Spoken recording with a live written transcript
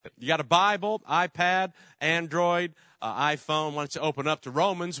You got a Bible, iPad, Android, iPhone. Why don't you open up to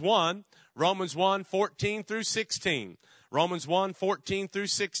Romans 1, 14 through 16. Romans 1, 14 through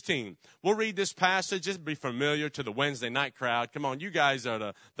 16. We'll read this passage. Just be familiar to the Wednesday night crowd. Come on, you guys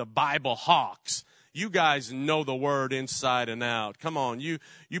are the Bible hawks. You guys know the word inside and out. Come on, you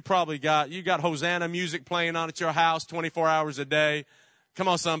probably got Hosanna music playing on at your house 24 hours a day. Come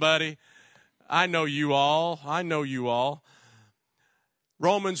on, somebody. I know you all.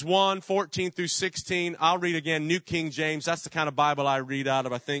 Romans 1, 14 through 16. I'll read again, New King James. That's the kind of Bible I read out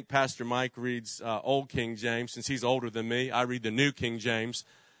of. I think Pastor Mike reads Old King James. Since he's older than me, I read the New King James.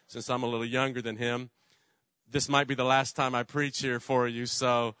 Since I'm a little younger than him, this might be the last time I preach here for you,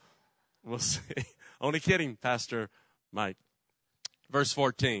 so we'll see. Only kidding, Pastor Mike. Verse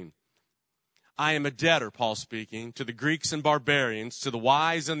 14. I am a debtor, Paul speaking, to the Greeks and barbarians, to the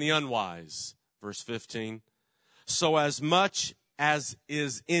wise and the unwise. Verse 15. So as much as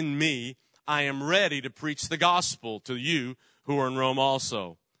is in me, I am ready to preach the gospel to you who are in Rome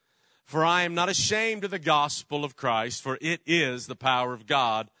also. For I am not ashamed of the gospel of Christ, for it is the power of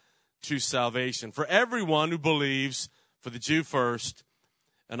God to salvation. For everyone who believes, for the Jew first,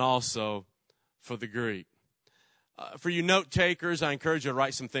 and also for the Greek. For you note takers, I encourage you to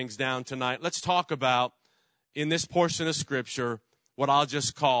write some things down tonight. Let's talk about, in this portion of Scripture, what I'll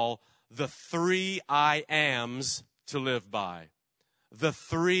just call the 3 I ams to live by. The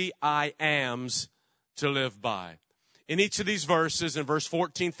 3 I ams to live by. In each of these verses, in verse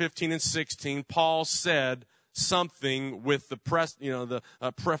 14, 15, and 16, Paul said something with the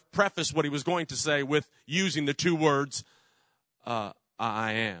preface what he was going to say with using the two words, I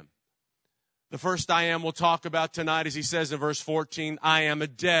am. The first I am we'll talk about tonight, as he says in verse 14, I am a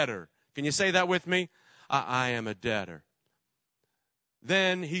debtor. Can you say that with me? I am a debtor.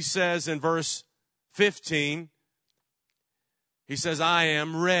 Then he says in verse 15, he says, I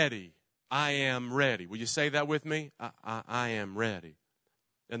am ready. I am ready. Will you say that with me? I am ready.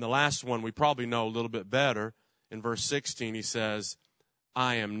 And the last one we probably know a little bit better. In verse 16, he says,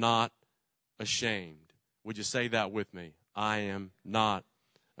 I am not ashamed. Would you say that with me? I am not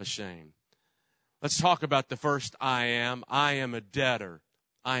ashamed. Let's talk about the first I am. I am a debtor.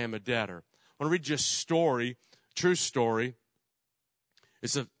 I am a debtor. I want to read you a story, true story.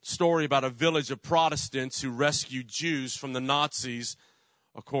 It's a story about a village of Protestants who rescued Jews from the Nazis,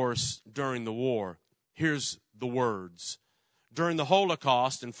 of course, during the war. Here's the words. During the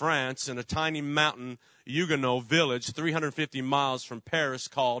Holocaust in France, in a tiny mountain Huguenot village 350 miles from Paris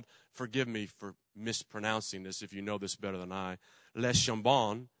called, forgive me for mispronouncing this if you know this better than I, Les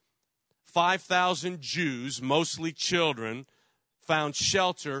Chambon, 5,000 Jews, mostly children, found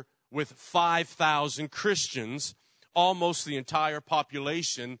shelter with 5,000 Christians, almost the entire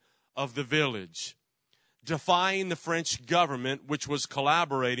population of the village. Defying the French government, which was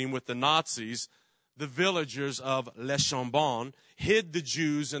collaborating with the Nazis, the villagers of Les Chambon hid the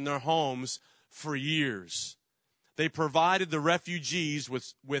Jews in their homes for years. They provided the refugees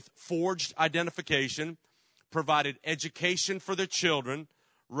with forged identification, provided education for their children,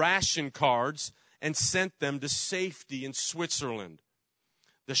 ration cards, and sent them to safety in Switzerland.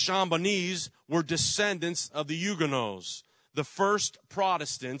 The Chambonese were descendants of the Huguenots, the first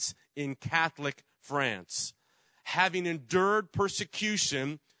Protestants in Catholic France. Having endured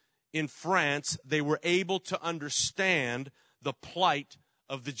persecution in France, they were able to understand the plight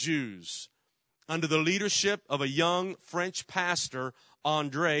of the Jews. Under the leadership of a young French pastor,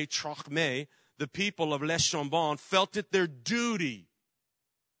 André Trocmé, the people of Les Chambon felt it their duty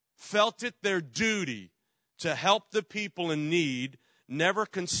to help the people in need, never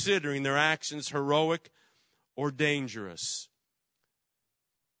considering their actions heroic or dangerous.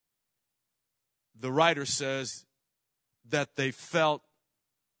 The writer says that they felt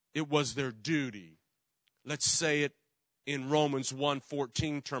it was their duty. Let's say it in Romans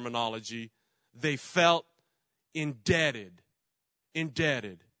 1:14 terminology. They felt indebted.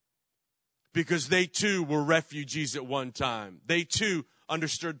 Because they too were refugees at one time. They too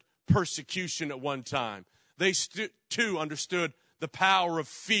understood persecution at one time. They too understood the power of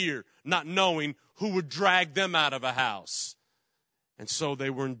fear, not knowing who would drag them out of a house. And so they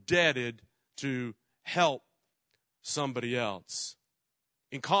were indebted to help somebody else.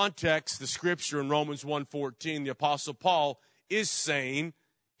 In context, the scripture in Romans 1:14, the Apostle Paul is saying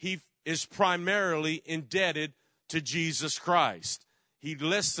he is primarily indebted to Jesus Christ. He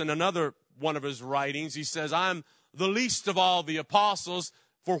lists in another one of his writings, he says, I'm the least of all the apostles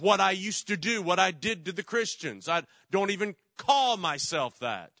for what I used to do, what I did to the Christians. I don't even call myself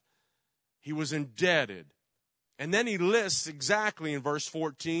that. He was indebted. And then he lists exactly in verse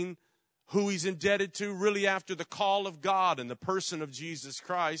 14 who he's indebted to really after the call of God in the person of Jesus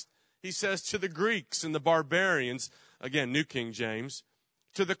Christ. He says to the Greeks and the barbarians, again, New King James,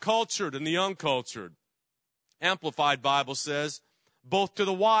 to the cultured and the uncultured. Amplified Bible says, both to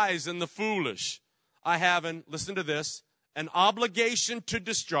the wise and the foolish, I have, listen to this, an obligation to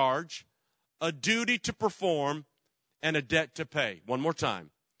discharge, a duty to perform, and a debt to pay. One more time.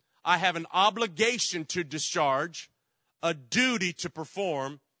 I have an obligation to discharge, a duty to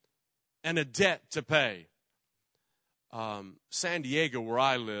perform, and a debt to pay. San Diego, where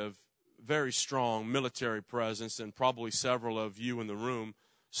I live, very strong military presence, and probably several of you in the room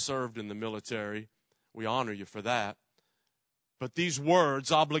served in the military. We honor you for that. But these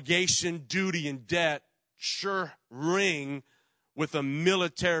words, obligation, duty, and debt, sure ring with a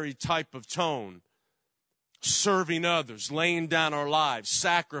military type of tone. Serving others, laying down our lives,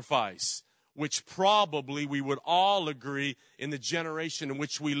 sacrifice, which probably we would all agree in the generation in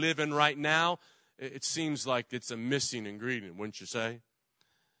which we live in right now, it seems like it's a missing ingredient, wouldn't you say?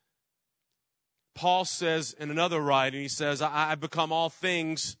 Paul says in another writing, he says, I become all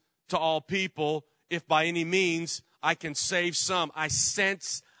things to all people if by any means I can save some. I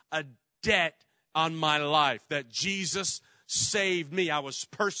sense a debt on my life that Jesus saved me. I was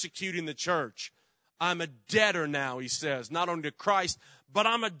persecuting the church. I'm a debtor now, he says, not only to Christ, but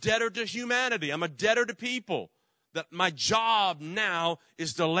I'm a debtor to humanity. I'm a debtor to people. That my job now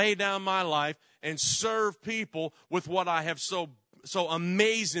is to lay down my life and serve people with what I have so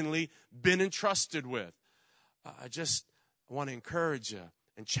amazingly been entrusted with. I want to encourage you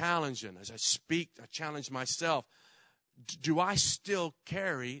and challenge you. And as I speak, I challenge myself. Do I still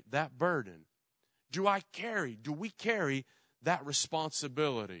carry that burden? Do we carry that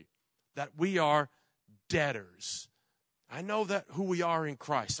responsibility that we are debtors? I know that who we are in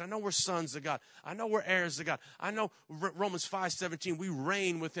Christ. I know we're sons of God. I know we're heirs of God. I know Romans 5:17, we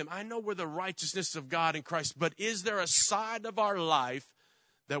reign with him. I know we're the righteousness of God in Christ. But is there a side of our life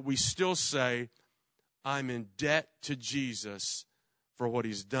that we still say, I'm in debt to Jesus for what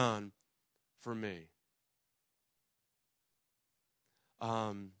he's done for me?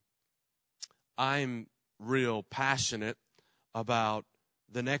 I'm real passionate about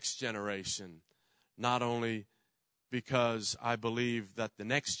the next generation, not only because I believe that the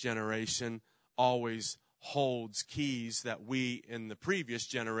next generation always holds keys that we in the previous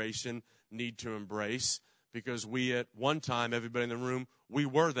generation need to embrace, because we at one time, everybody in the room, we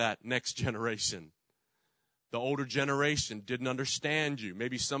were that next generation. The older generation didn't understand you.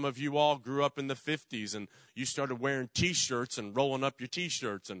 Maybe some of you all grew up in the 50s and you started wearing T-shirts and rolling up your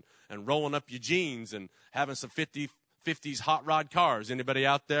T-shirts and rolling up your jeans and having some 50s hot rod cars. Anybody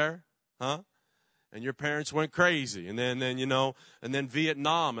out there? Huh? And your parents went crazy. And then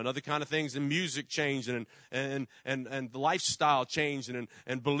Vietnam and other kind of things, and music changed and the lifestyle changed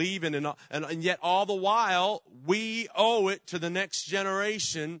and believing and yet all the while we owe it to the next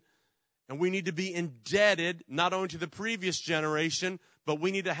generation. And we need to be indebted not only to the previous generation, but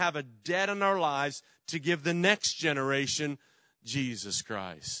we need to have a debt in our lives to give the next generation Jesus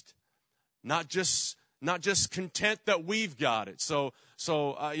Christ. Not just content that we've got it.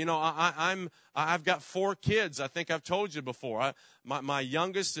 I've got 4 kids. I think I've told you before. My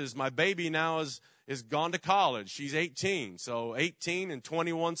youngest is my baby now is gone to college. She's 18. So 18 and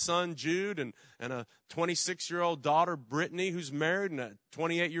 21 son, Jude, and a 26-year-old daughter, Brittany, who's married, and a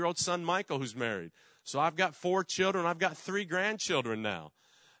 28-year-old son, Michael, who's married. So I've got 4 children. I've got 3 grandchildren now.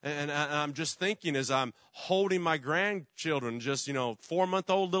 And I'm just thinking as I'm holding my grandchildren, just,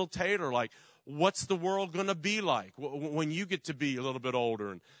 4-month-old little Taylor, like, what's the world going to be like when you get to be a little bit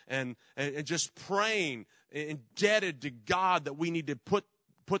older? And just praying, indebted to God that we need to put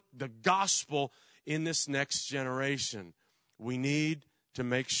the gospel in this next generation. We need to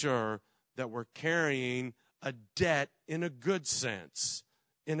make sure that we're carrying a debt in a good sense.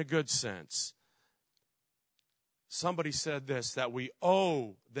 In a good sense. Somebody said this, that we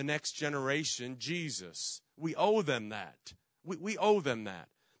owe the next generation Jesus. We owe them that. We owe them that.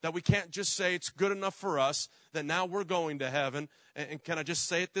 That we can't just say it's good enough for us, that now we're going to heaven. And can I just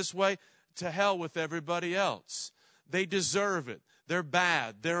say it this way? To hell with everybody else. They deserve it. They're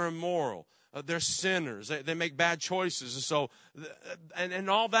bad. They're immoral. They're sinners. They make bad choices. And so, and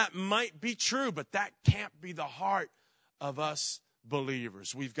all that might be true, but that can't be the heart of us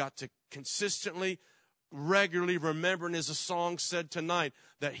believers. We've got to consistently, regularly remember, and as a song said tonight,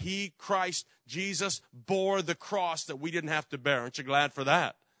 that he, Christ, Jesus, bore the cross that we didn't have to bear. Aren't you glad for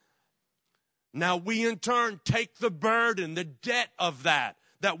that? Now we in turn take the burden, the debt of that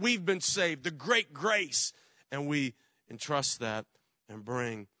we've been saved, the great grace, and we entrust that and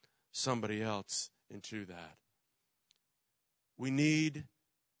bring somebody else into that. We need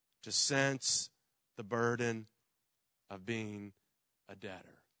to sense the burden of being a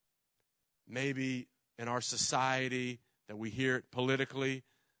debtor. Maybe in our society that we hear it politically,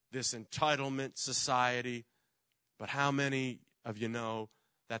 this entitlement society, but how many of you know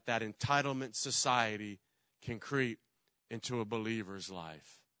that that entitlement society can creep into a believer's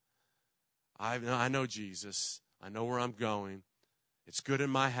life? I know Jesus. I know where I'm going. It's good in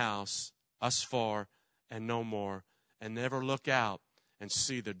my house, us four, and no more. And never look out and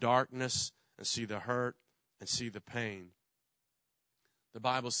see the darkness and see the hurt and see the pain. The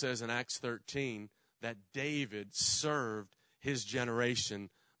Bible says in Acts 13 that David served his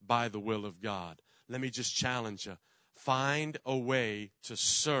generation by the will of God. Let me just challenge you. Find a way to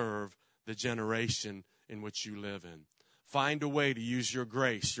serve the generation in which you live in. Find a way to use your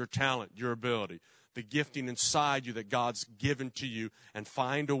grace, your talent, your ability, the gifting inside you that God's given to you, and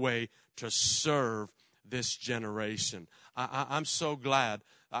find a way to serve this generation. I'm so glad.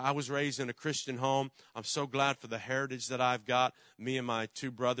 I was raised in a Christian home. I'm so glad for the heritage that I've got. Me and my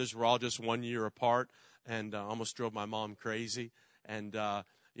two brothers were all just 1 year apart, and almost drove my mom crazy. And I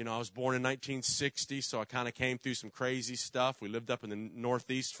was born in 1960, so I kind of came through some crazy stuff. We lived up in the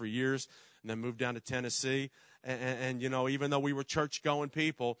Northeast for years and then moved down to Tennessee. And even though we were church-going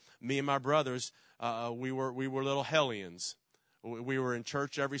people, me and my brothers, we were little hellions. We were in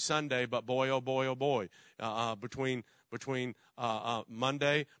church every Sunday, but boy, oh boy, oh boy, between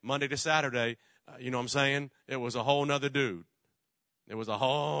Monday to Saturday, you know what I'm saying? It was a whole nother dude. It was a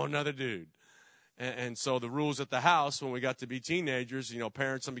whole nother dude. And so the rules at the house when we got to be teenagers,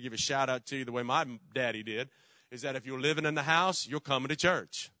 parents, let me give a shout out to you the way my daddy did, is that if you're living in the house, you're coming to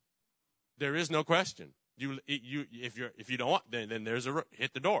church. There is no question. If you don't want, then there's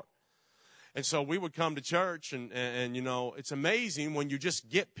hit the door. And so we would come to church, and it's amazing when you just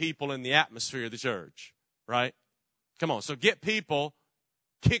get people in the atmosphere of the church, right? Come on, so get people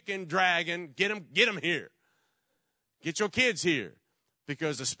kicking, dragging, get them here. Get your kids here,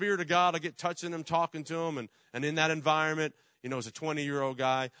 because the Spirit of God will get touching them, talking to them, and in that environment, as a 20-year-old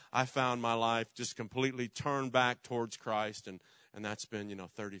guy, I found my life just completely turned back towards Christ, and that's been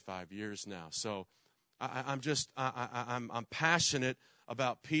 35 years now. So I'm passionate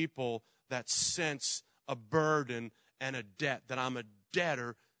about people that sense a burden and a debt, that I'm a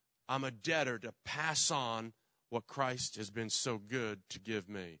debtor to pass on what Christ has been so good to give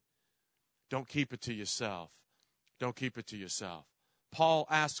me. Don't keep it to yourself. Don't keep it to yourself. Paul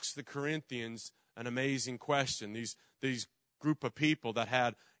asks the Corinthians an amazing question. These group of people that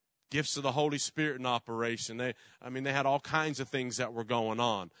had gifts of the Holy Spirit in operation. They had all kinds of things that were going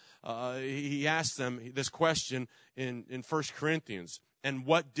on. He asked them this question in 1 Corinthians. And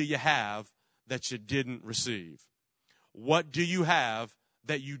what do you have that you didn't receive? What do you have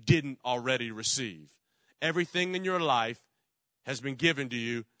that you didn't already receive? Everything in your life has been given to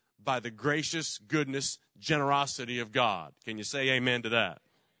you by the gracious goodness, generosity of God. Can you say amen to that?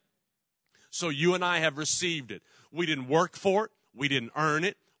 So you and I have received it. We didn't work for it. We didn't earn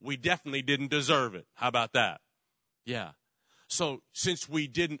it. We definitely didn't deserve it. How about that? Yeah. So since we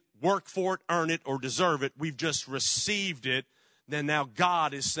didn't work for it, earn it, or deserve it, we've just received it. Then now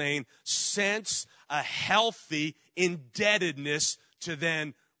God is saying, sense a healthy indebtedness to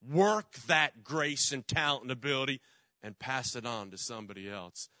then work that grace and talent and ability and pass it on to somebody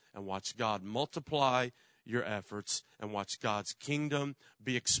else. And watch God multiply your efforts, and watch God's kingdom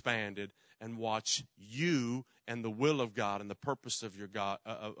be expanded, and watch you and the will of God and the purpose of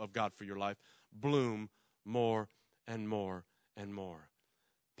God for your life bloom more and more and more.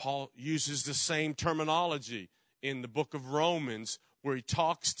 Paul uses the same terminology in the book of Romans, where he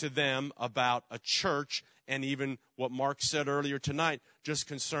talks to them about a church, and even what Mark said earlier tonight, just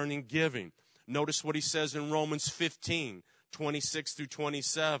concerning giving. Notice what he says in Romans 15, 26 through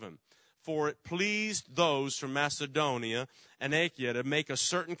 27. For it pleased those from Macedonia and Achaia to make a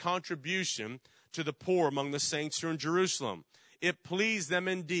certain contribution to the poor among the saints who are in Jerusalem. It pleased them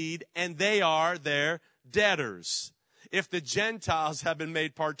indeed, and they are their debtors. If the Gentiles have been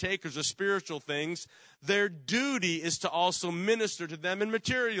made partakers of spiritual things, their duty is to also minister to them in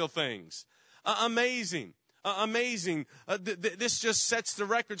material things. Amazing. Amazing. This just sets the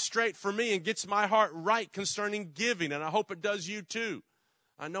record straight for me and gets my heart right concerning giving, and I hope it does you too.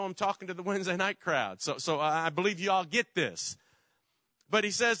 I know I'm talking to the Wednesday night crowd, so I believe you all get this. But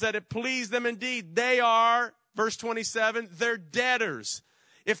he says that it pleased them indeed. They are, verse 27, they're debtors.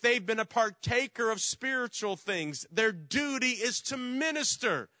 If they've been a partaker of spiritual things, their duty is to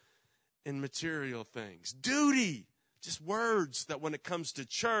minister in material things. Duty, just words that when it comes to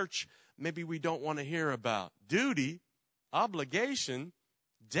church, maybe we don't want to hear about. Duty, obligation,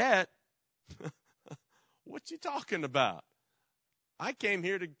 debt. What you talking about? I came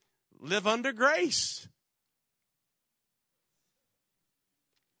here live under grace.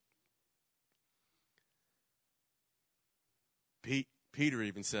 Peter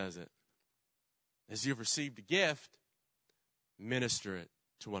even says it. As you've received a gift, minister it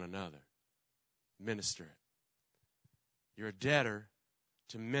to one another. Minister it. You're a debtor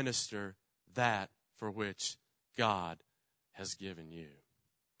to minister that for which God has given you.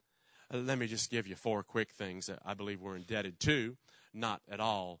 Let me just give you 4 quick things that I believe we're indebted to. Not at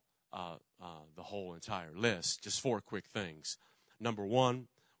all the whole entire list. Just 4 quick things. Number 1,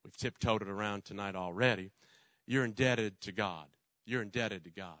 we've tiptoed it around tonight already. You're indebted to God. You're indebted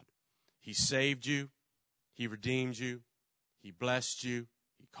to God. He saved you. He redeemed you. He blessed you.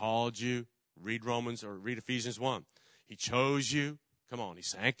 He called you. Read Ephesians 1. He chose you. Come on. He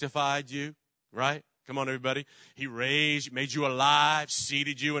sanctified you. Right? Come on, everybody. He made you alive,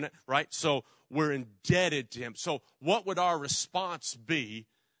 seated you in it. Right? So we're indebted to him. So what would our response be?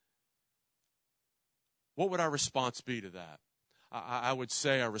 What would our response be to that? I would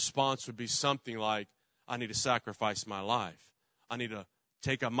say our response would be something like, I need to sacrifice my life. I need to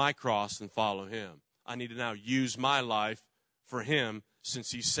take up my cross and follow him. I need to now use my life for him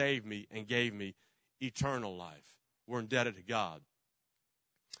since he saved me and gave me eternal life. We're indebted to God.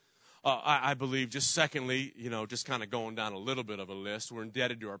 I believe, just secondly, just kind of going down a little bit of a list, we're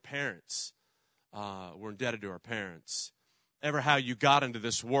indebted to our parents. We're indebted to our parents. Ever how you got into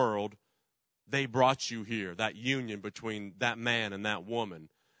this world, they brought you here, that union between that man and that woman.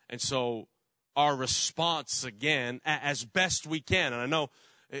 And so our response, again, as best we can, and I know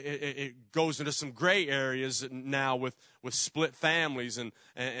it goes into some gray areas now with split families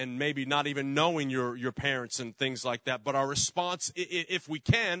and maybe not even knowing your parents and things like that, but our response, if we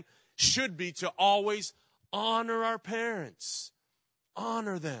can, should be to always honor our parents.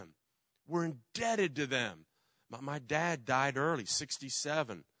 Honor them. We're indebted to them. My dad died early,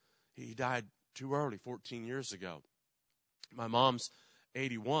 67. He died too early, 14 years ago. My mom's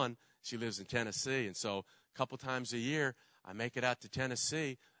 81. She lives in Tennessee, and so a couple times a year, I make it out to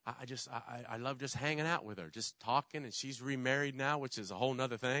Tennessee. I love just hanging out with her, just talking, and she's remarried now, which is a whole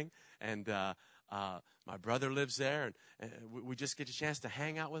nother thing. And my brother lives there, and we just get a chance to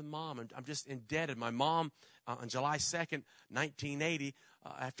hang out with Mom. And I'm just indebted. My mom, on July 2nd, 1980,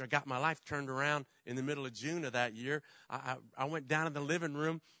 after I got my life turned around in the middle of June of that year, I went down in the living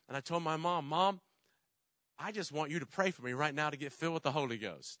room, and I told my mom, Mom, I just want you to pray for me right now to get filled with the Holy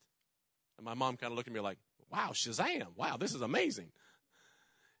Ghost. And my mom kind of looked at me like, wow, Shazam, wow, this is amazing.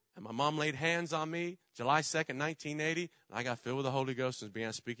 And my mom laid hands on me July 2nd, 1980, and I got filled with the Holy Ghost and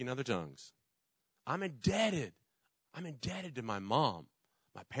began speaking other tongues. I'm indebted. I'm indebted to my mom,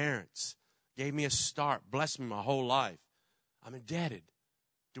 my parents. Gave me a start, blessed me my whole life. I'm indebted.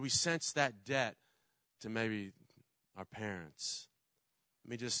 Do we sense that debt to maybe our parents?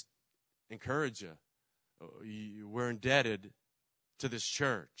 Let me just encourage you. We're indebted to this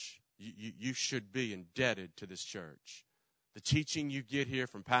church. You should be indebted to this church. The teaching you get here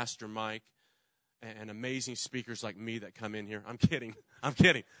from Pastor Mike and amazing speakers like me that come in here. I'm kidding.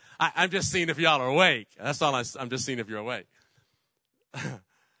 I'm just seeing if y'all are awake. That's all I'm just seeing if you're awake.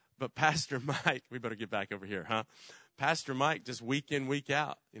 But Pastor Mike, we better get back over here, huh? Pastor Mike, just week in, week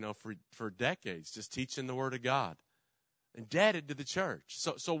out, for decades, just teaching the Word of God. Indebted to the church.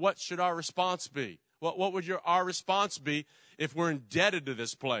 So what should our response be? What would our response be if we're indebted to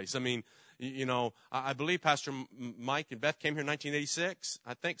this place? I mean, I believe Pastor Mike and Beth came here in 1986.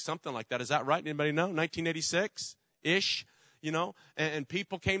 I think something like that. Is that right? Anybody know? 1986-ish, and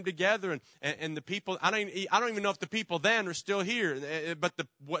people came together and the people, I don't even know if the people then are still here, but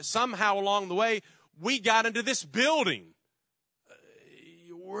somehow along the way, we got into this building.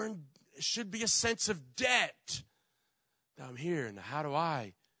 It should be a sense of debt. I'm here, and how do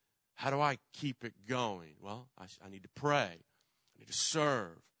I keep it going? Well, I need to pray. I need to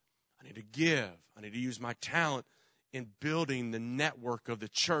serve. I need to give. I need to use my talent in building the network of the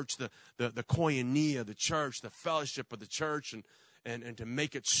church, the koinonia of the church, the fellowship of the church, and to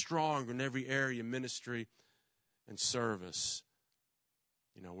make it strong in every area of ministry and service.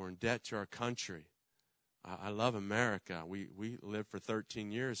 We're in debt to our country. I love America. We lived for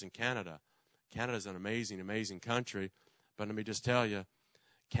 13 years in Canada. Canada's an amazing, amazing country. But let me just tell you,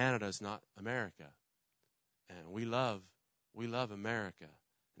 Canada is not America. And we love America.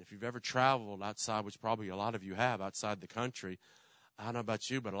 And if you've ever traveled outside, which probably a lot of you have, outside the country, I don't know about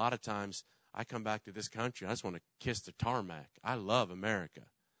you, but a lot of times I come back to this country, I just want to kiss the tarmac. I love America.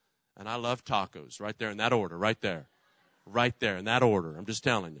 And I love tacos, right there in that order, right there. Right there in that order. I'm just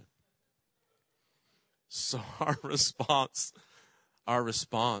telling you. So our response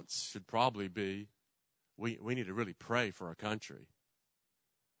should probably be, we need to really pray for our country.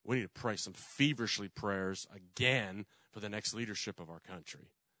 We need to pray some feverishly prayers again for the next leadership of our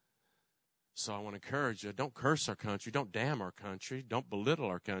country. So I want to encourage you, don't curse our country, don't damn our country, don't belittle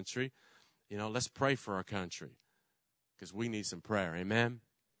our country. Let's pray for our country because we need some prayer. Amen?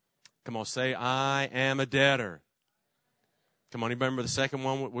 Come on, say, I am a debtor. Come on, you remember the second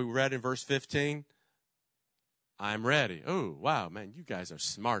one we read in verse 15? I'm ready. Oh, wow, man, you guys are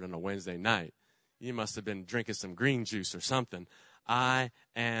smart on a Wednesday night. You must have been drinking some green juice or something. I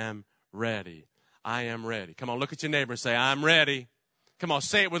am ready. I am ready. Come on, look at your neighbor and say, I'm ready. Come on,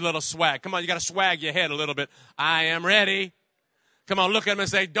 say it with a little swag. Come on, you got to swag your head a little bit. I am ready. Come on, look at him and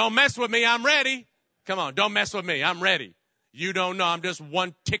say, don't mess with me. I'm ready. Come on, don't mess with me. I'm ready. You don't know. I'm just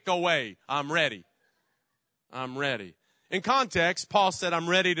one tick away. I'm ready. I'm ready. In context, Paul said, I'm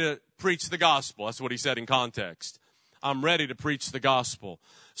ready to preach the gospel. That's what he said in context. I'm ready to preach the gospel.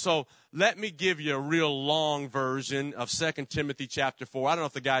 So let me give you a real long version of 2 Timothy chapter 4. I don't know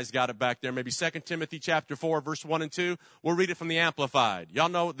if the guys got it back there. Maybe 2 Timothy chapter 4, verse 1 and 2. We'll read it from the Amplified. Y'all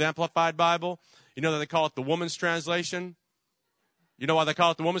know the Amplified Bible? You know that they call it the Woman's Translation? You know why they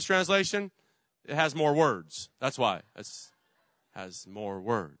call it the Woman's Translation? It has more words. That's why. It has more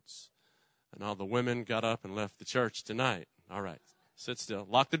words. And all the women got up and left the church tonight. All right. Sit still.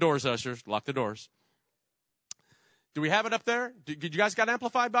 Lock the doors, ushers. Lock the doors. Do we have it up there? Did you guys got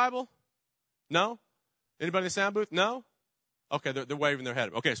Amplified Bible? No? Anybody in the sound booth? No? Okay, they're waving their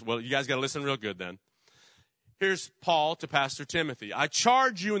head. Okay, so well, you guys got to listen real good then. Here's Paul to Pastor Timothy. I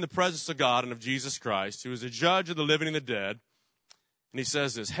charge you in the presence of God and of Jesus Christ, who is a judge of the living and the dead. And he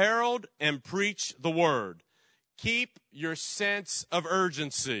says this, herald and preach the word. Keep your sense of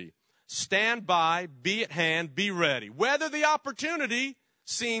urgency. Stand by, be at hand, be ready. Whether the opportunity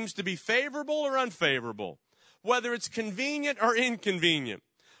seems to be favorable or unfavorable, whether it's convenient or inconvenient,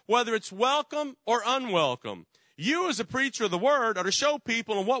 whether it's welcome or unwelcome, you as a preacher of the word are to show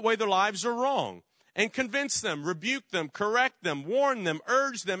people in what way their lives are wrong and convince them, rebuke them, correct them, warn them,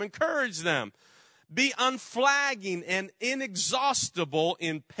 urge them, encourage them. Be unflagging and inexhaustible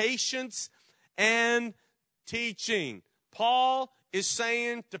in patience and teaching. Paul is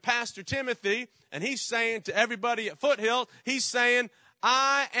saying to Pastor Timothy, and he's saying to everybody at Foothill, he's saying,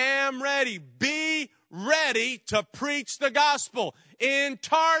 I am ready. Be ready to preach the gospel in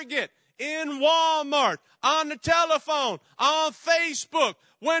Target, in Walmart, on the telephone, on Facebook,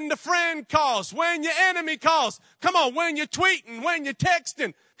 when the friend calls, when your enemy calls. Come on, when you're tweeting, when you're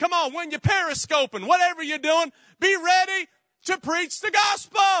texting. Come on, when you're periscoping, whatever you're doing, be ready to preach the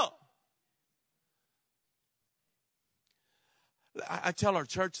gospel. I tell our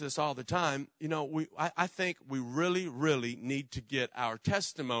church this all the time. I think we really, really need to get our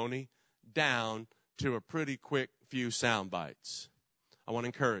testimony down to a pretty quick few sound bites. I want to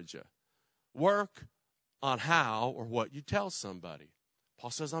encourage you. Work on how or what you tell somebody.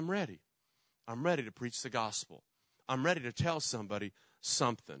 Paul says, I'm ready. I'm ready to preach the gospel. I'm ready to tell somebody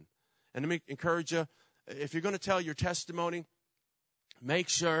something. And let me encourage you, if you're going to tell your testimony, make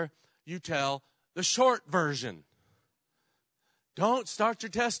sure you tell the short version. Don't start your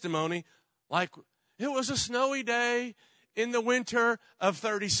testimony like it was a snowy day in the winter of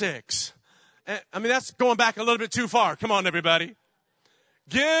 36. I mean, that's going back a little bit too far. Come on, everybody.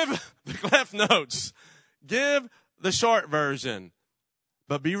 Give the Cliff Notes. Give the short version.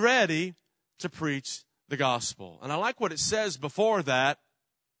 But be ready to preach the gospel. And I like what it says before that.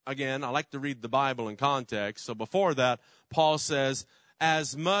 Again, I like to read the Bible in context. So before that, Paul says,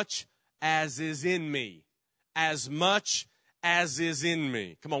 as much as is in me. As much as is in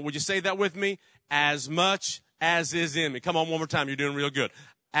me. Come on, would you say that with me? As much as is in me. Come on, one more time. You're doing real good.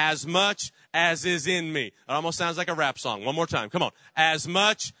 As much as is in me. It almost sounds like a rap song. One more time. Come on. As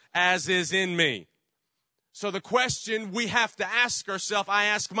much as is in me. So the question we have to ask ourselves, I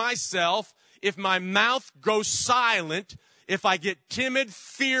ask myself, if my mouth goes silent, if I get timid,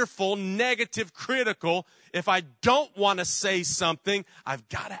 fearful, negative, critical, if I don't want to say something, I've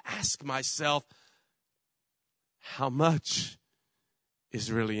got to ask myself, how much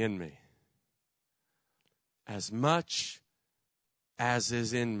is really in me? As much as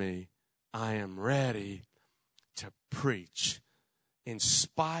is in me, I am ready to preach.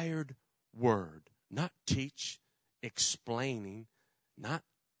 Inspired word. Not teach, explaining, not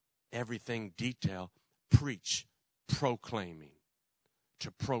everything detail. Preach, proclaiming.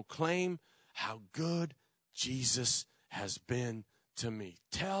 To proclaim how good Jesus has been to me.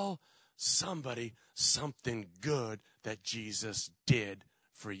 Tell somebody something good that Jesus did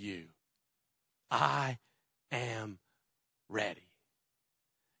for you. I am ready.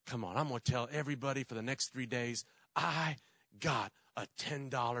 Come on, I'm going to tell everybody for the next 3 days, I got a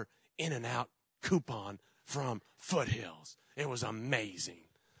 $10 In-N-Out coupon from Foothills. It was amazing.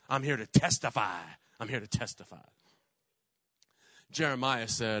 I'm here to testify. I'm here to testify. Jeremiah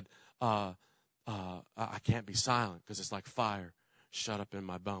said, I can't be silent because it's like fire shut up in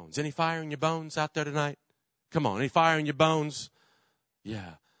my bones. Any fire in your bones out there tonight? Come on, any fire in your bones?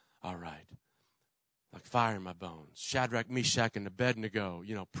 Yeah, all right. Like fire in my bones. Shadrach, Meshach, and Abednego,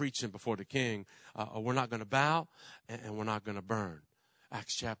 preaching before the king. We're not going to bow, and we're not going to burn.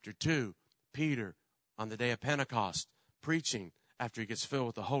 Acts chapter 2, Peter, on the day of Pentecost, preaching after he gets filled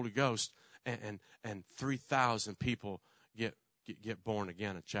with the Holy Ghost, and 3,000 people get born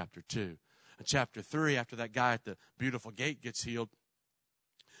again in chapter 2. In chapter 3, after that guy at the beautiful gate gets healed,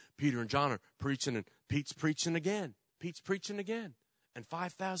 Peter and John are preaching, and Pete's preaching again. And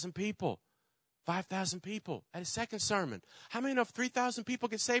 5,000 people. 5,000 people at his second sermon. How many know if 3,000 people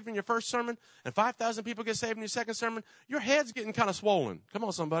get saved in your first sermon and 5,000 people get saved in your second sermon, your head's getting kind of swollen? Come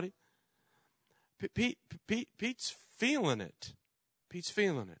on, somebody. Pete's feeling it. Pete's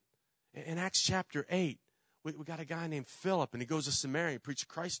feeling it. In Acts chapter 8, we got a guy named Philip, and he goes to Samaria and preaches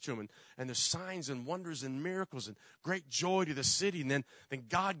Christ to him, and there's signs and wonders and miracles and great joy to the city. And then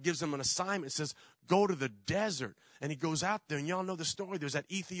God gives him an assignment. It says, go to the desert. And he goes out there, and y'all know the story. There's that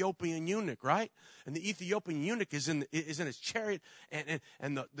Ethiopian eunuch, right? And the Ethiopian eunuch is in his chariot,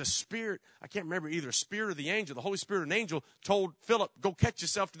 and the spirit, I can't remember either, a spirit or the angel, the Holy Spirit or an angel told Philip, go catch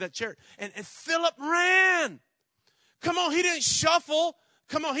yourself to that chariot. And Philip ran. Come on, he didn't shuffle.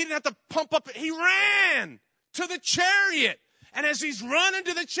 Come on, he didn't have to pump up. He ran to the chariot. And as he's running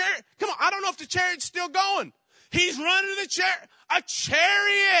to the chariot, come on, I don't know if the chariot's still going. He's running to the chariot. A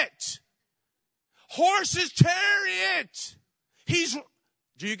chariot. Horse's chariot.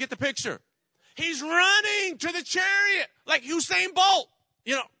 Do you get the picture? He's running to the chariot like Usain Bolt.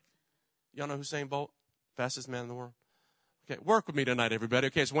 Y'all know Usain Bolt? Fastest man in the world? Okay, work with me tonight, everybody.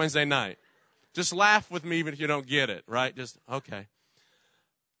 Okay, it's Wednesday night. Just laugh with me even if you don't get it, right? Okay.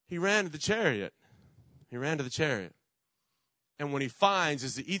 He ran to the chariot. And when he finds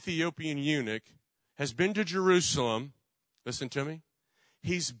is the Ethiopian eunuch has been to Jerusalem, listen to me,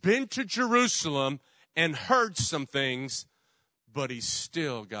 he's been to Jerusalem and heard some things, but he's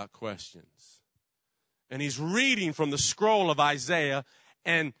still got questions. And he's reading from the scroll of Isaiah,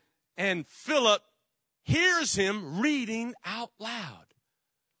 and Philip hears him reading out loud.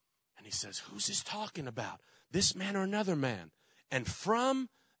 And he says, who's this talking about? This man or another man? And from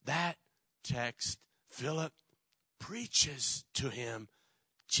that text, Philip preaches to him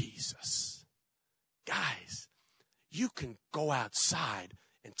Jesus. Guys, you can go outside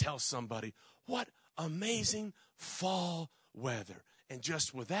and tell somebody what amazing fall weather. And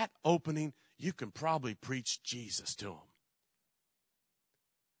just with that opening, you can probably preach Jesus to them.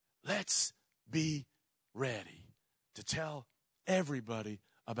 Let's be ready to tell everybody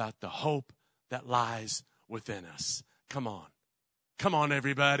about the hope that lies within us. Come on,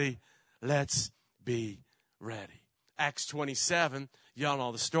 everybody. Let's be ready. Acts 27, y'all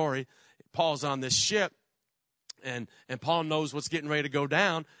know the story. Paul's on this ship, and Paul knows what's getting ready to go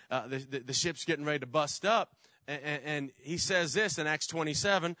down. The ship's getting ready to bust up. And he says this in Acts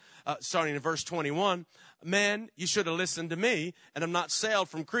 27, starting in verse 21, men, you should have listened to me and have not sailed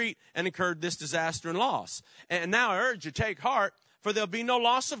from Crete and incurred this disaster and loss. And now I urge you, take heart, for there'll be no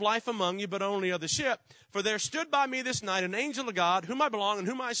loss of life among you, but only of the ship. For there stood by me this night an angel of God, whom I belong and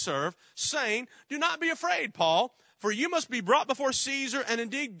whom I serve, saying, do not be afraid, Paul, for you must be brought before Caesar, and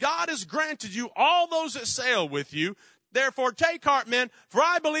indeed God has granted you all those that sail with you. Therefore, take heart, men, for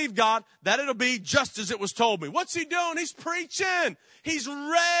I believe God that it'll be just as it was told me. What's he doing? He's preaching. He's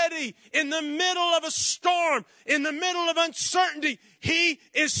ready in the middle of a storm, in the middle of uncertainty. He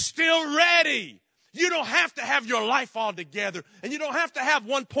is still ready. You don't have to have your life all together, and you don't have to have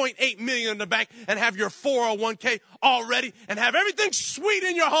 1.8 million in the bank and have your 401k all ready and have everything sweet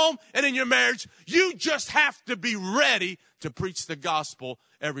in your home and in your marriage. You just have to be ready to preach the gospel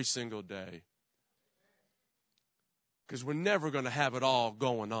every single day. Because we're never going to have it all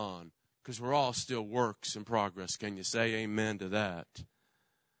going on, because we're all still works in progress. Can you say amen to that?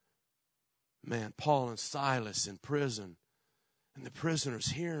 Man, Paul and Silas in prison, and the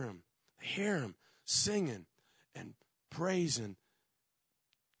prisoners hear him. They hear him singing and praising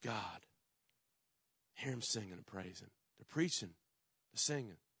God. Hear him singing and praising. They're preaching, they're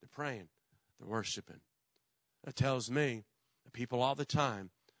singing, they're praying, they're worshiping. That tells me that people all the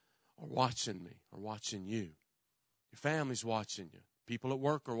time are watching me, are watching you. Your family's watching you. People at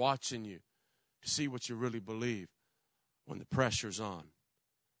work are watching you to see what you really believe when the pressure's on.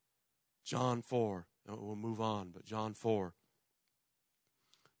 John 4, we'll move on, but John 4.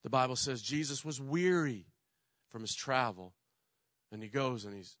 The Bible says Jesus was weary from his travel, and he goes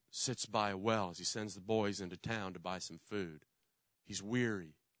and he sits by a well as he sends the boys into town to buy some food. He's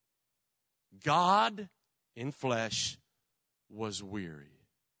weary. God in flesh was weary.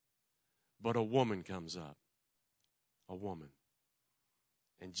 But a woman comes up. A woman.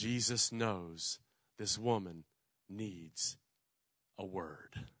 And Jesus knows this woman needs a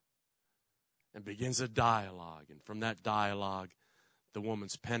word. And begins a dialogue. And from that dialogue, the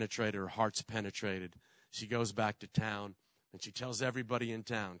woman's penetrated, her heart's penetrated. She goes back to town and she tells everybody in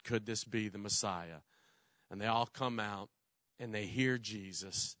town, could this be the Messiah? And they all come out and they hear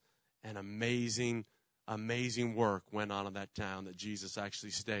Jesus. And amazing work went on in that town that Jesus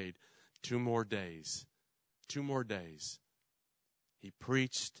actually stayed 2 more days. 2 more days. He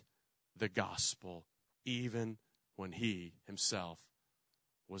preached the gospel even when he himself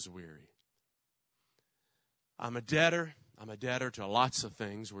was weary. I'm a debtor. I'm a debtor to lots of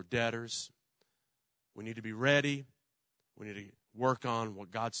things. We're debtors. We need to be ready. We need to work on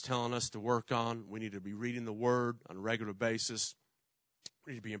what God's telling us to work on. We need to be reading the Word on a regular basis.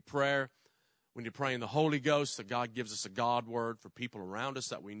 We need to be in prayer. We need to pray in the Holy Ghost that God gives us a God word for people around us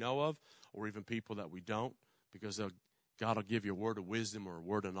that we know of, or even people that we don't, because God will give you a word of wisdom or a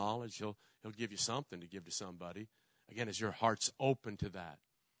word of knowledge. He'll give you something to give to somebody. Again, as your heart's open to that.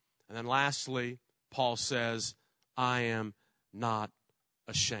 And then lastly, Paul says, I am not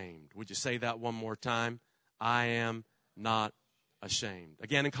ashamed. Would you say that one more time? I am not ashamed.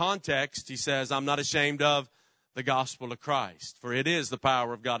 Again, in context, he says, I'm not ashamed of the gospel of Christ, for it is the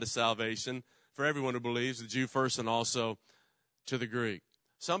power of God to salvation for everyone who believes, the Jew first and also to the Greek.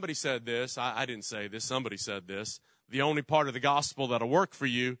 Somebody said this. I didn't say this. Somebody said this. The only part of the gospel that'll work for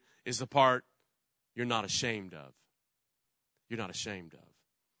you is the part you're not ashamed of. You're not ashamed of.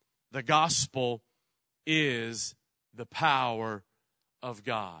 The gospel is the power of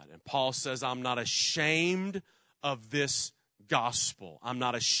God. And Paul says, I'm not ashamed of this gospel. I'm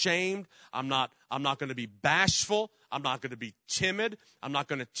not ashamed. I'm not going to be bashful. I'm not going to be timid. I'm not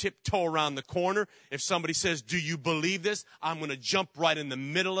going to tiptoe around the corner. If somebody says, do you believe this? I'm going to jump right in the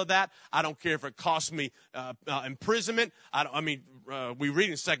middle of that. I don't care if it costs me imprisonment. We read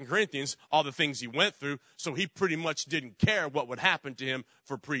in 2 Corinthians all the things he went through, so he pretty much didn't care what would happen to him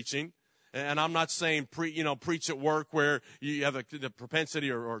for preaching. And I'm not saying preach at work where you have the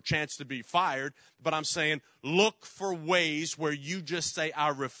propensity or chance to be fired, but I'm saying look for ways where you just say, I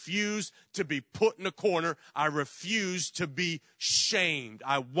refuse to be put in a corner. I refuse to be shamed.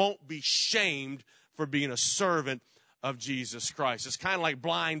 I won't be shamed for being a servant of Jesus Christ. It's kind of like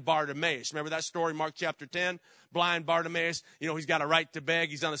blind Bartimaeus. Remember that story, Mark chapter 10? Blind Bartimaeus, he's got a right to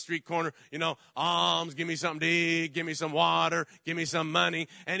beg. He's on the street corner, alms, give me something to eat, give me some water, give me some money.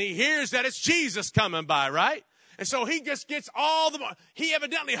 And he hears that it's Jesus coming by, right? And so he just gets he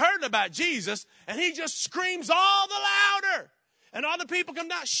evidently heard about Jesus, and he just screams all the louder. And all the people come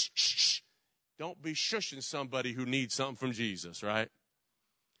down, shh, shh, shh. Don't be shushing somebody who needs something from Jesus, right?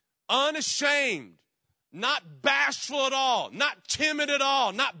 Unashamed. Not bashful at all, not timid at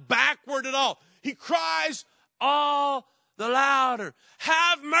all, not backward at all. He cries all the louder,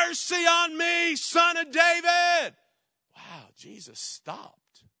 have mercy on me, son of David. Wow, Jesus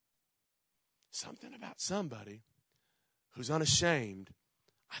stopped. Something about somebody who's unashamed,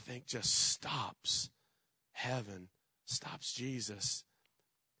 I think, just stops heaven, stops Jesus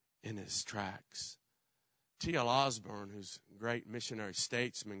in his tracks. T.L. Osborne, who's a great missionary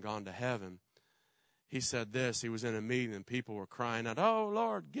statesman, gone to heaven, he said this. He was in a meeting and people were crying out, oh,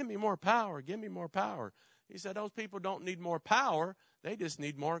 Lord, give me more power, give me more power. He said, those people don't need more power. They just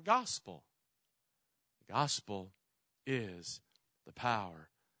need more gospel. The gospel is the power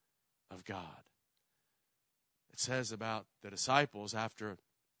of God. It says about the disciples after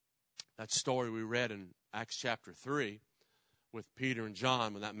that story we read in Acts chapter 3 with Peter and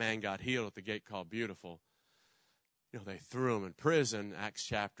John when that man got healed at the gate called Beautiful. They threw him in prison, Acts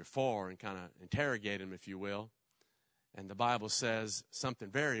chapter 4, and kind of interrogated him, if you will. And the Bible says something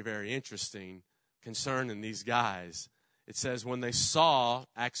very, very interesting concerning these guys. It says when they saw,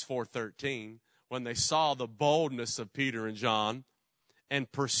 Acts 4:13, when they saw the boldness of Peter and John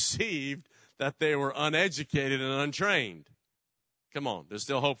and perceived that they were uneducated and untrained. Come on, there's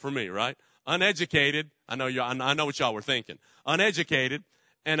still hope for me, right? Uneducated, I know what y'all were thinking. Uneducated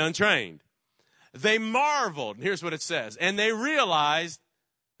and untrained. They marveled, and here's what it says, and they realized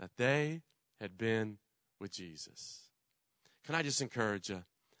that they had been with Jesus. Can I just encourage you,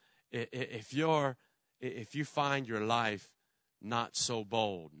 if you find your life not so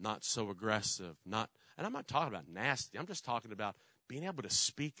bold, not so aggressive, and I'm not talking about nasty, I'm just talking about being able to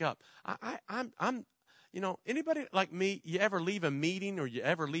speak up. I'm anybody like me, you ever leave a meeting or you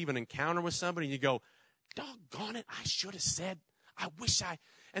ever leave an encounter with somebody and you go, doggone it, I should have said,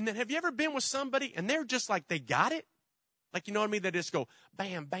 and then have you ever been with somebody and they're just like, they got it? Like, you know what I mean? They just go,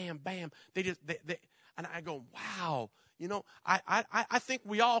 bam, bam, bam. And I go, wow. You know, I think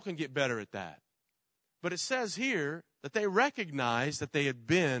we all can get better at that. But it says here that they recognized that they had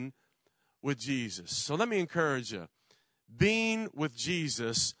been with Jesus. So let me encourage you. Being with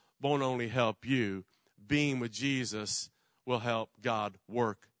Jesus won't only help you. Being with Jesus will help God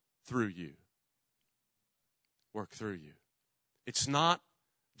work through you. Work through you. It's not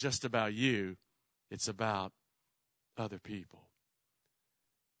just about you. It's about other people.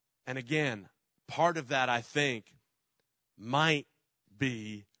 And again, part of that, I think, might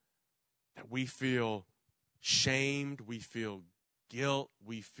be that we feel shamed, we feel guilt,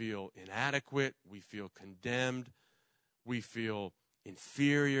 we feel inadequate, we feel condemned, we feel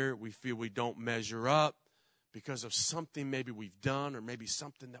inferior, we feel we don't measure up because of something maybe we've done or maybe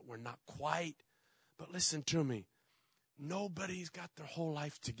something that we're not quite. But listen to me, nobody's got their whole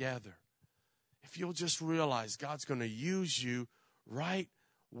life together. If you'll just realize God's going to use you right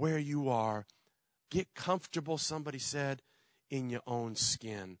where you are, get comfortable, somebody said, in your own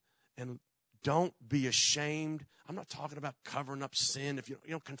skin. And don't be ashamed. I'm not talking about covering up sin. If you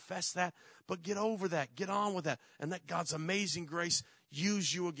don't confess that, but get over that. Get on with that. And let God's amazing grace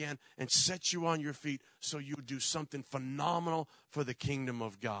use you again and set you on your feet so you do something phenomenal for the kingdom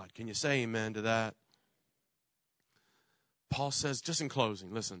of God. Can you say amen to that? Paul says, just in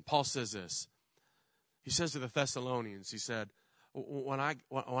closing, listen, Paul says this. He says to the Thessalonians, he said, when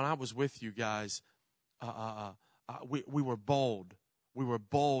I was with you guys, we were bold. We were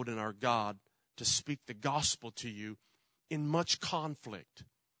bold in our God to speak the gospel to you in much conflict.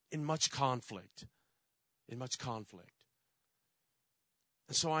 In much conflict. In much conflict.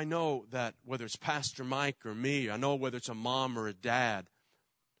 And so I know that whether it's Pastor Mike or me, I know whether it's a mom or a dad,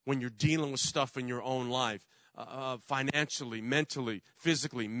 when you're dealing with stuff in your own life, financially, mentally,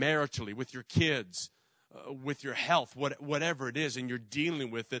 physically, maritally, with your kids, with your health, whatever it is, and you're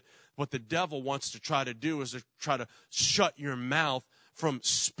dealing with it, what the devil wants to try to do is to try to shut your mouth from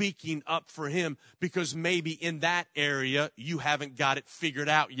speaking up for him, because maybe in that area you haven't got it figured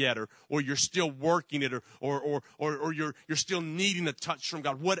out yet, or you're still working it, or you're still needing a touch from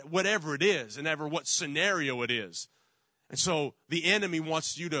God, whatever it is, and what scenario it is. And so the enemy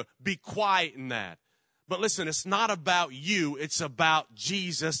wants you to be quiet in that. But listen, it's not about you, it's about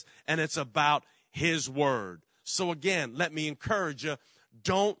Jesus, and it's about His word. So again, let me encourage you,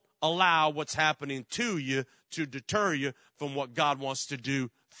 don't allow what's happening to you to deter you from what God wants to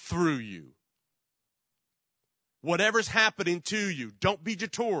do through you. Whatever's happening to you, don't be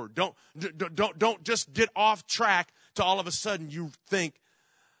detoured. Don't just get off track to all of a sudden you think,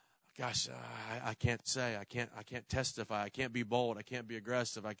 gosh, I can't say, I can't testify, I can't be bold, I can't be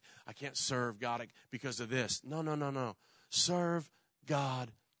aggressive, I can't serve God because of this. No. Serve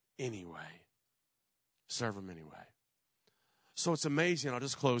God anyway. Serve Him anyway. So it's amazing, I'll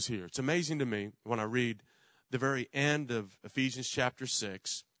just close here. It's amazing to me when I read the very end of Ephesians chapter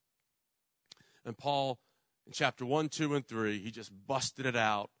 6, and Paul in chapter 1, 2, and 3, he just busted it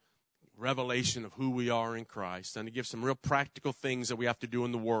out, revelation of who we are in Christ, and he gives some real practical things that we have to do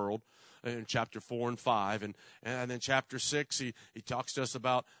in the world in chapter 4 and 5, and then chapter 6, he talks to us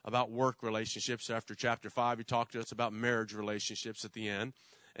about work relationships. After chapter 5, he talked to us about marriage relationships at the end.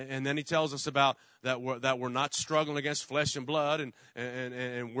 And then he tells us about that we're not struggling against flesh and blood,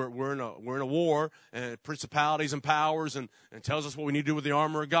 and we're in a war, and principalities and powers, and tells us what we need to do with the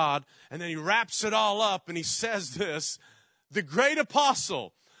armor of God. And then he wraps it all up, and he says this: the great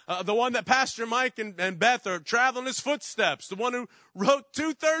apostle, the one that Pastor Mike and Beth are traveling his footsteps, the one who wrote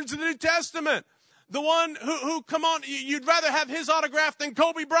 2/3 of the New Testament, the one who come on, you'd rather have his autograph than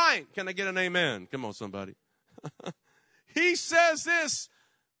Kobe Bryant. Can I get an amen? Come on, somebody. He says this.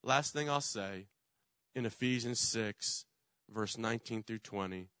 Last thing I'll say, in Ephesians 6, verse 19 through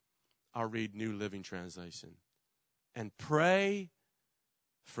 20, I'll read New Living Translation. And pray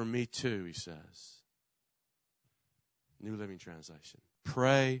for me too, he says. New Living Translation.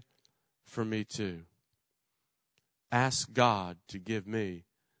 Pray for me too. Ask God to give me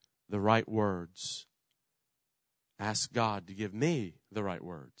the right words. Ask God to give me the right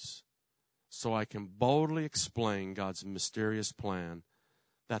words so I can boldly explain God's mysterious plan,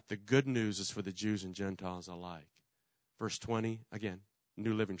 that the good news is for the Jews and Gentiles alike. Verse 20, again,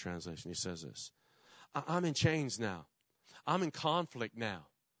 New Living Translation, he says this: I'm in chains now. I'm in conflict now.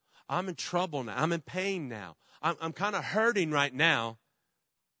 I'm in trouble now. I'm in pain now. I'm kind of hurting right now,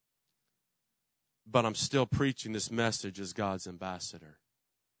 but I'm still preaching this message as God's ambassador.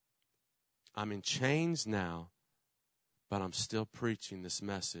 I'm in chains now, but I'm still preaching this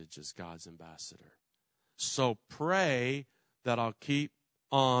message as God's ambassador. So pray that I'll keep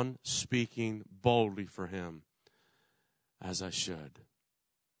on speaking boldly for Him. as I should.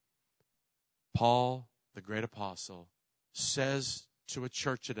 Paul, the great apostle, says to a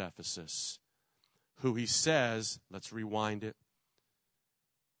church at Ephesus, who he says, let's rewind it,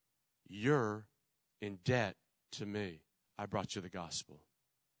 you're in debt to me. I brought you the gospel.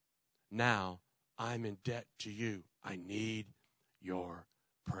 Now I'm in debt to you. I need your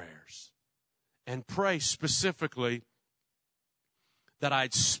prayers. And pray specifically that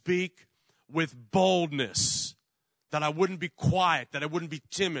I'd speak with boldness, that I wouldn't be quiet, that I wouldn't be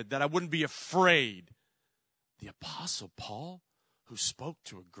timid, that I wouldn't be afraid. The Apostle Paul, who spoke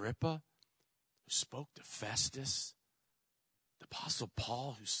to Agrippa, who spoke to Festus, the Apostle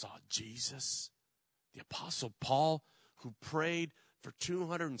Paul who saw Jesus, the Apostle Paul who prayed for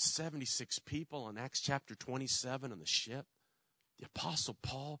 276 people in Acts chapter 27 on the ship, the Apostle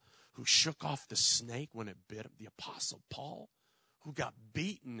Paul who shook off the snake when it bit him, the Apostle Paul who got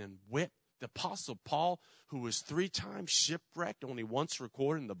beaten and whipped, the Apostle Paul who was 3 times shipwrecked, only once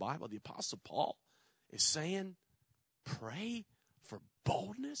recorded in the Bible. The Apostle Paul is saying, pray for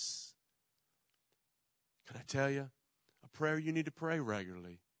boldness. Can I tell you, a prayer you need to pray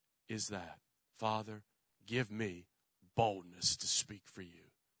regularly is that, Father, give me boldness to speak for you.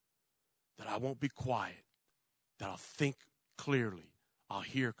 That I won't be quiet, that I'll think clearly, I'll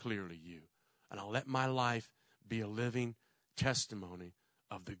hear clearly you, and I'll let my life be a living testimony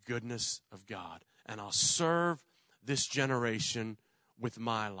of the goodness of God. And I'll serve this generation with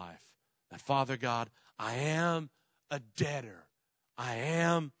my life. That, Father God, I am a debtor. I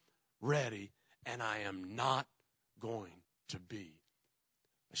am ready, and I am not going to be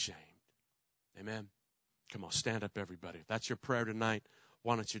ashamed. Amen. Come on, stand up, everybody. If that's your prayer tonight,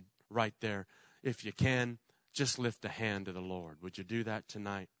 why don't you, right there, if you can, just lift a hand to the Lord. Would you do that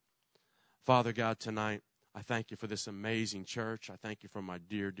tonight? Father God, tonight, I thank you for this amazing church. I thank you for my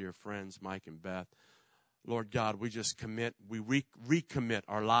dear, dear friends, Mike and Beth. Lord God, we just commit, we recommit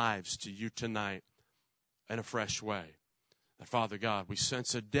our lives to you tonight in a fresh way. And Father God, we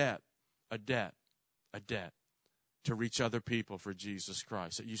sense a debt to reach other people for Jesus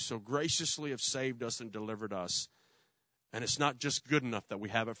Christ. That you so graciously have saved us and delivered us. And it's not just good enough that we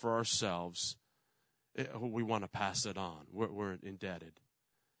have it for ourselves. We want to pass it on. We're indebted.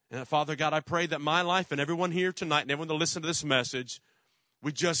 And Father God, I pray that my life and everyone here tonight and everyone that listen to this message,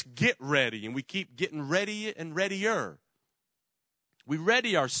 we just get ready and we keep getting ready and readier. We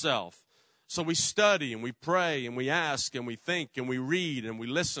ready ourselves. So we study and we pray and we ask and we think and we read and we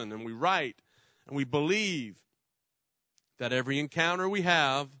listen and we write and we believe that every encounter we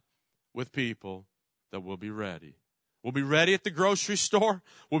have with people, that we'll be ready. We'll be ready at the grocery store.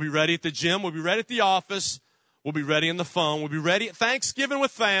 We'll be ready at the gym. We'll be ready at the office. We'll be ready on the phone. We'll be ready at Thanksgiving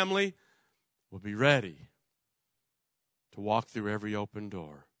with family. We'll be ready to walk through every open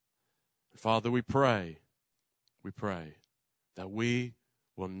door. Father, we pray that we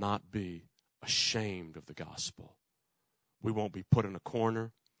will not be ashamed of the gospel. We won't be put in a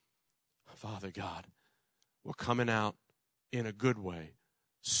corner. Father God, we're coming out in a good way,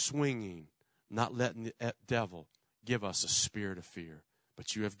 swinging, not letting the devil give us a spirit of fear.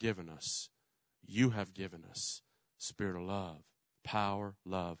 But you have given us spirit of love, power,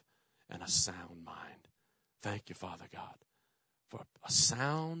 love, and a sound mind. Thank you, Father God, for a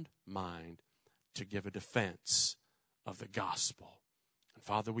sound mind to give a defense of the gospel. And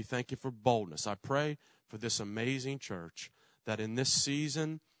Father, we thank you for boldness. I pray for this amazing church that in this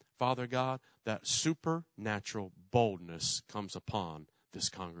season, Father God, that supernatural boldness comes upon this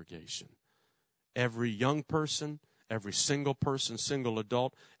congregation. Every young person, every single person, single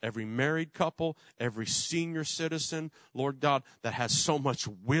adult, every married couple, every senior citizen, Lord God, that has so much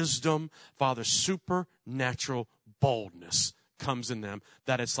wisdom, Father, supernatural boldness comes in them,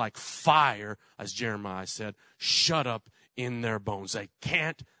 that it's like fire, as Jeremiah said, shut up in their bones. They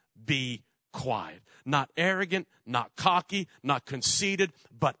can't be quiet. Not arrogant, not cocky, not conceited,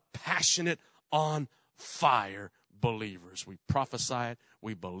 but passionate, on fire believers. We prophesy it.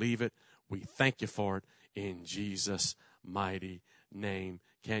 We believe it. We thank you for it in Jesus' mighty name.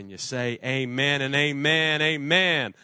 Can you say amen and amen, amen?